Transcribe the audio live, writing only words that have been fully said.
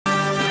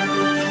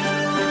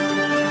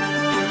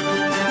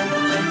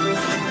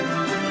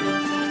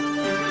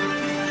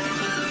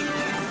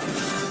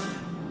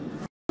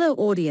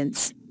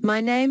audience, my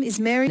name is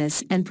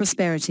Mariness and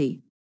Prosperity.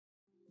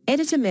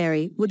 Editor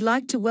Mary would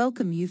like to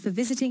welcome you for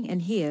visiting,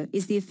 and here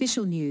is the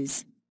official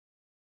news.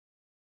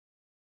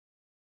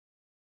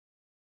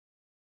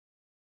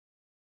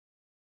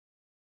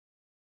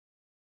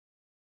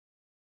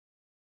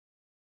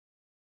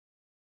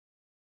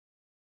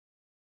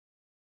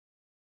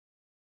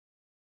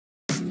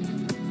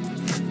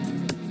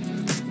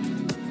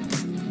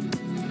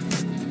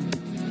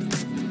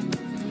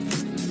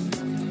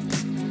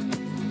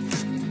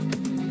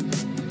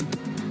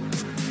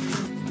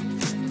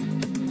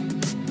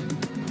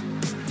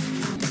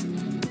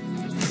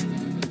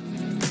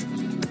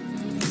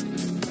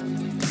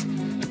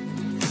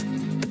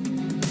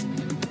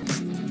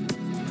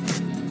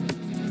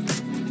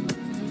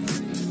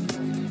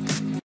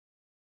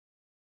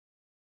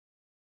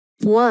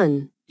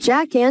 One,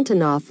 Jack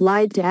Antonoff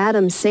lied to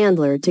Adam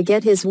Sandler to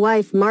get his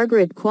wife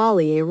Margaret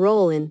Qualley a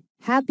role in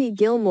Happy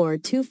Gilmore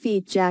 2.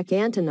 Jack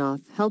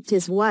Antonoff helped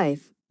his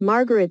wife,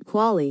 Margaret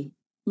Qualley,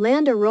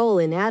 land a role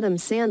in Adam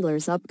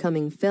Sandler's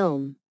upcoming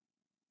film,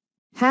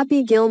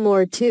 Happy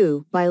Gilmore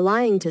 2, by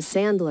lying to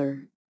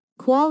Sandler.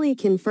 Qualley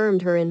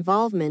confirmed her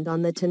involvement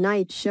on The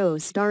Tonight Show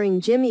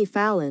starring Jimmy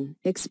Fallon,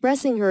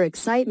 expressing her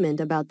excitement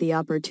about the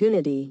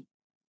opportunity.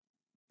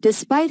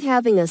 Despite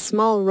having a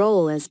small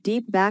role as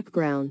deep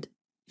background,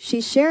 she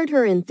shared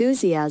her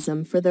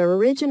enthusiasm for the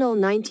original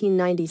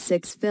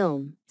 1996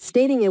 film,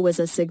 stating it was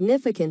a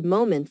significant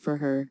moment for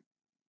her.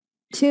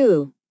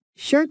 2.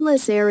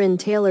 Shirtless Aaron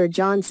Taylor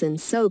Johnson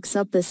soaks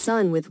up the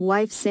sun with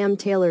wife Sam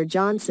Taylor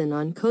Johnson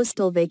on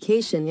coastal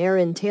vacation.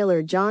 Aaron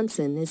Taylor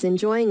Johnson is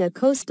enjoying a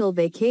coastal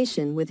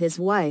vacation with his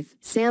wife,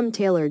 Sam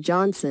Taylor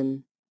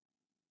Johnson.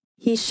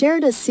 He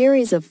shared a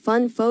series of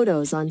fun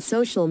photos on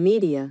social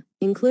media,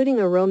 including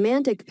a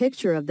romantic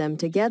picture of them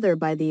together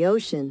by the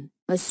ocean,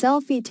 a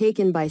selfie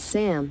taken by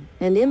Sam,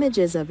 and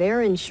images of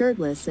Aaron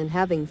shirtless and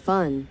having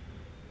fun.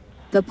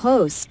 The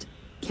post,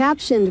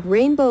 captioned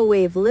 "Rainbow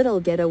Wave Little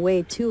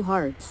Getaway 2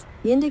 Hearts,"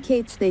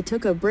 indicates they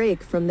took a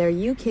break from their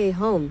UK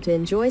home to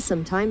enjoy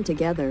some time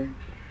together.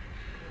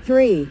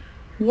 3.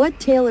 What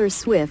Taylor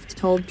Swift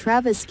told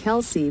Travis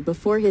Kelce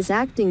before his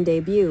acting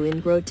debut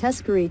in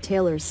Grotesquerie.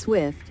 Taylor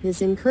Swift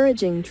is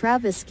encouraging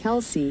Travis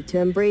Kelce to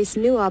embrace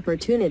new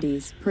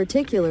opportunities,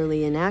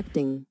 particularly in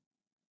acting.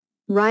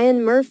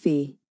 Ryan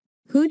Murphy,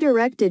 who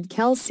directed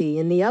Kelce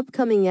in the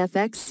upcoming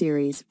FX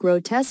series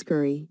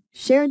Grotesquerie,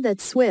 shared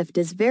that Swift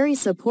is very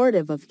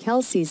supportive of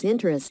Kelce's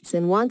interests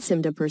and wants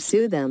him to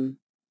pursue them.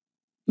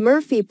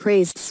 Murphy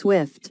praised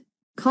Swift,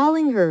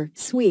 calling her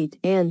sweet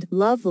and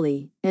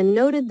lovely, and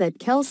noted that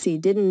Kelce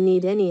didn't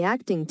need any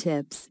acting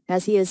tips,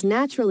 as he is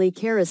naturally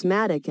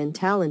charismatic and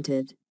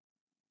talented.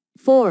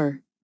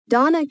 4.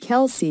 Donna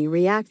Kelce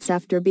reacts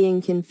after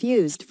being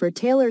confused for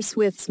Taylor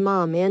Swift's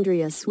mom.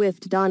 Andrea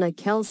Swift. Donna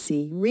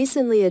Kelce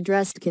recently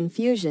addressed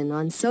confusion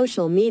on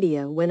social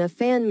media when a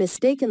fan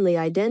mistakenly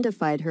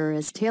identified her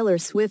as Taylor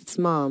Swift's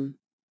mom.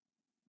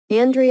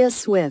 Andrea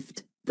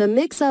Swift. The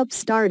mix-up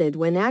started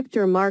when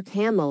actor Mark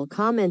Hamill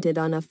commented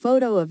on a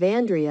photo of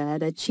Andrea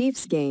at a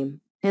Chiefs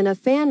game, and a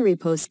fan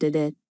reposted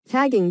it,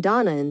 tagging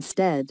Donna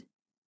instead.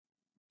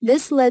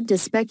 This led to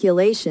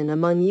speculation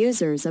among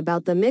users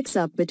about the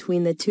mix-up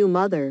between the two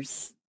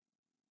mothers.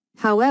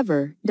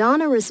 However,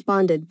 Donna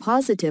responded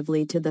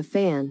positively to the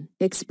fan,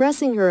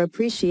 expressing her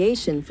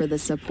appreciation for the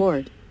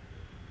support.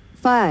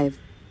 5.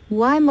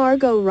 Why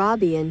Margot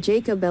Robbie and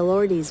Jacob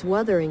Elordi's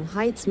Wuthering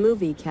Heights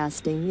movie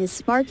casting is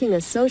sparking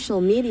a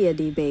social media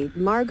debate.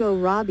 Margot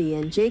Robbie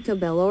and Jacob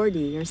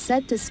Elordi are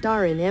set to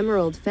star in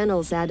Emerald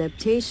Fennell's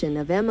adaptation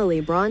of Emily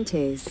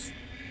Bronte's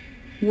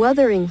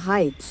Wuthering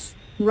Heights.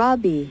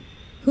 Robbie,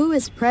 who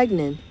is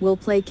pregnant, will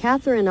play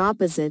Catherine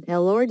opposite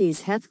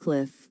Elordi's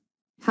Heathcliff.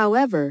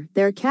 However,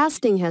 their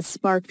casting has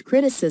sparked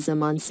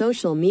criticism on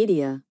social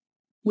media,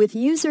 with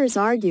users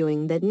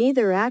arguing that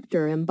neither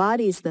actor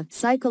embodies the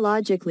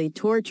psychologically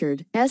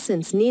tortured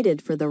essence needed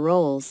for the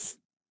roles.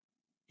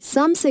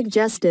 Some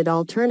suggested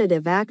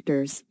alternative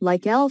actors,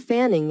 like Elle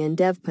Fanning and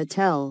Dev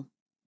Patel,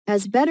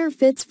 as better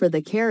fits for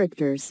the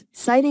characters,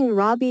 citing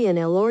Robbie and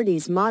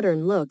Elordi's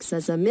modern looks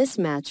as a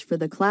mismatch for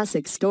the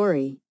classic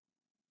story.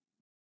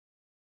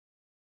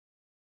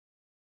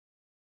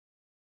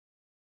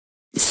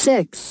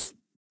 6.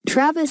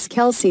 Travis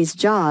Kelce's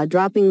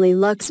jaw-droppingly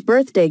luxe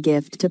birthday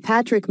gift to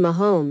Patrick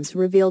Mahomes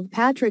revealed.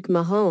 Patrick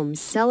Mahomes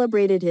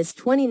celebrated his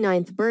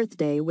 29th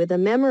birthday with a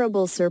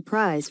memorable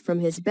surprise from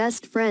his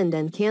best friend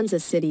and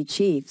Kansas City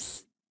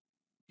Chiefs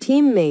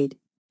teammate,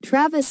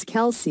 Travis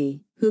Kelce,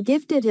 who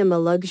gifted him a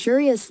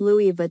luxurious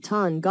Louis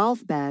Vuitton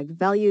golf bag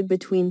valued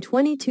between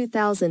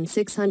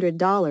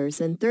 $22,600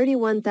 and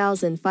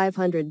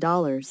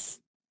 $31,500.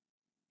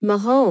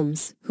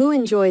 Mahomes, who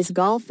enjoys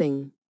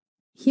golfing,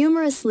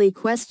 humorously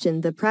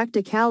questioned the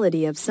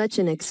practicality of such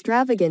an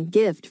extravagant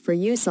gift for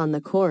use on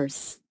the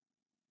course.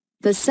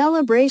 The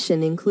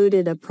celebration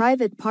included a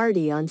private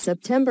party on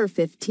September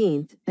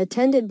 15,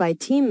 attended by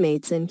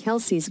teammates and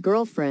Kelce's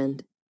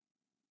girlfriend,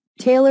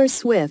 Taylor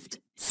Swift.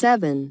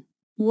 7.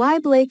 Why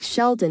Blake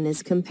Shelton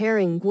is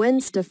comparing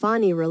Gwen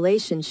Stefani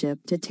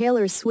relationship to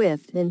Taylor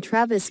Swift and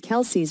Travis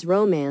Kelce's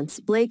romance.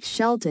 Blake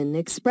Shelton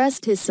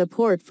expressed his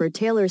support for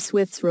Taylor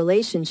Swift's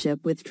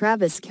relationship with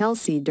Travis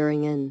Kelce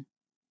during an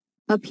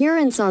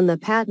appearance on the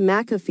Pat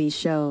McAfee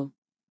show.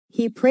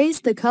 He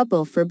praised the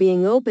couple for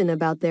being open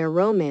about their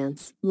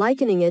romance,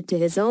 likening it to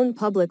his own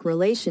public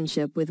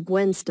relationship with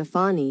Gwen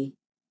Stefani.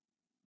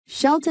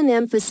 Shelton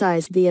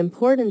emphasized the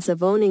importance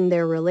of owning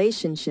their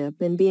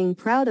relationship and being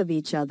proud of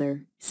each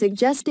other,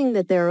 suggesting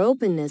that their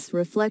openness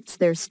reflects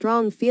their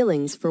strong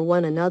feelings for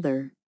one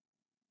another.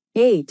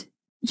 8.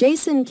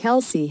 Jason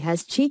Kelce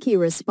has cheeky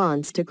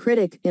response to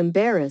critic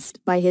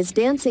embarrassed by his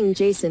dancing.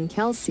 Jason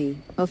Kelce,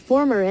 a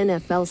former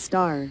NFL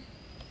star,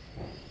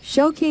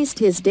 showcased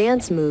his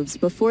dance moves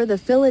before the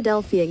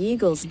Philadelphia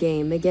Eagles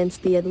game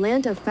against the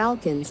Atlanta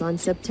Falcons on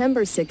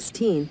September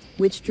 16,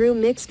 which drew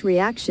mixed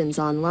reactions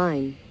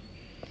online.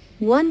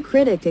 One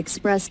critic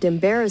expressed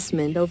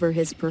embarrassment over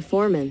his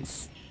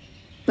performance,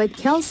 but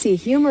Kelce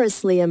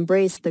humorously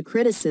embraced the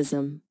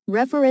criticism,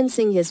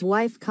 referencing his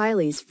wife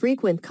Kylie's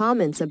frequent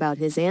comments about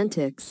his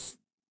antics.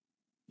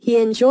 He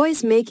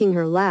enjoys making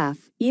her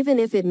laugh, even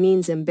if it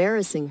means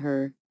embarrassing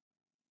her.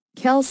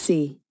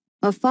 Kelce,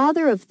 a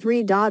father of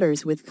 3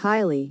 daughters with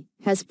Kylie,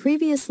 has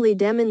previously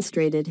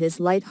demonstrated his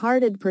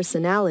light-hearted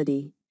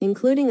personality,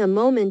 including a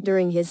moment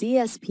during his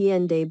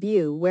ESPN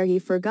debut where he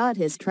forgot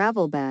his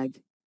travel bag.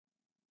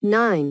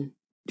 9.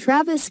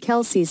 Travis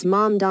Kelce's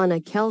mom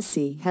Donna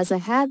Kelce has a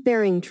hat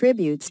bearing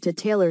tributes to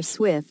Taylor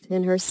Swift,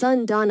 and her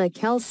son Donna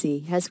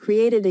Kelce has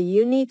created a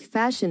unique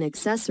fashion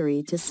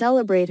accessory to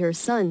celebrate her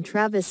son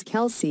Travis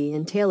Kelce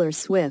and Taylor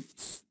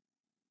Swift's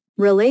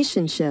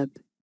relationship.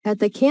 At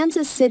the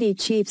Kansas City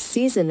Chiefs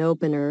season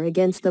opener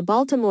against the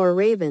Baltimore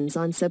Ravens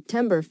on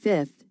September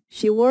 5,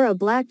 she wore a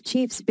black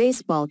Chiefs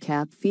baseball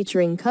cap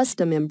featuring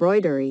custom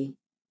embroidery.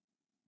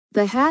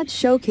 The hat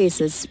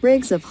showcases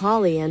sprigs of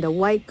holly and a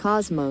white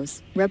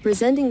cosmos,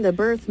 representing the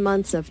birth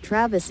months of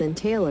Travis and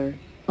Taylor,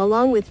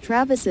 along with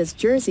Travis's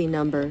jersey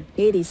number,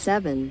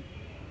 87.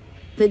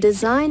 The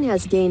design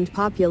has gained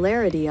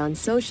popularity on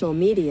social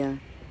media,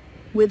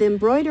 with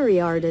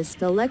embroidery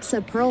artist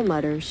Alexa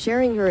Perlmutter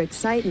sharing her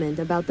excitement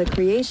about the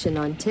creation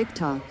on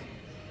TikTok.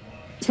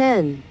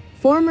 10.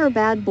 Former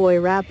Bad Boy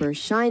rapper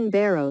Shine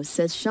Barrow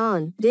says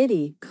Sean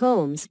Diddy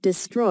Combs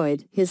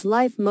destroyed his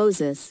life.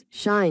 Moses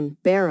Shine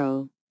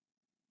Barrow,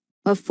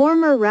 a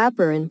former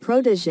rapper and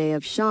protege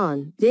of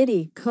Sean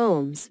Diddy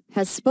Combs,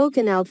 has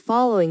spoken out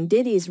following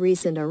Diddy's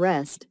recent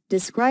arrest,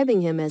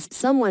 describing him as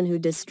someone who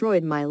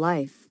destroyed my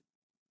life.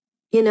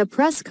 In a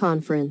press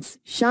conference,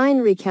 Shine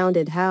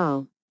recounted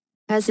how,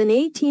 as an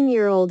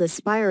 18-year-old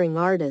aspiring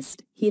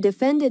artist, he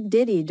defended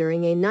Diddy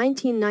during a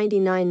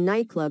 1999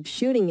 nightclub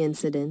shooting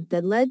incident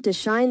that led to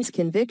Shine's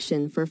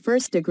conviction for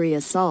first-degree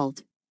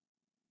assault.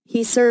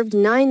 He served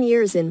 9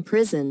 years in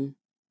prison,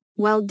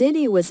 while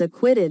Diddy was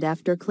acquitted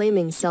after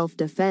claiming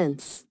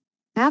self-defense.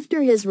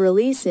 After his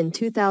release in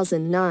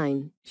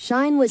 2009,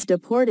 Shine was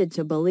deported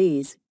to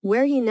Belize,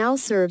 where he now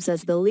serves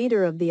as the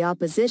leader of the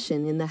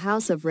opposition in the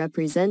House of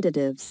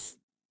Representatives.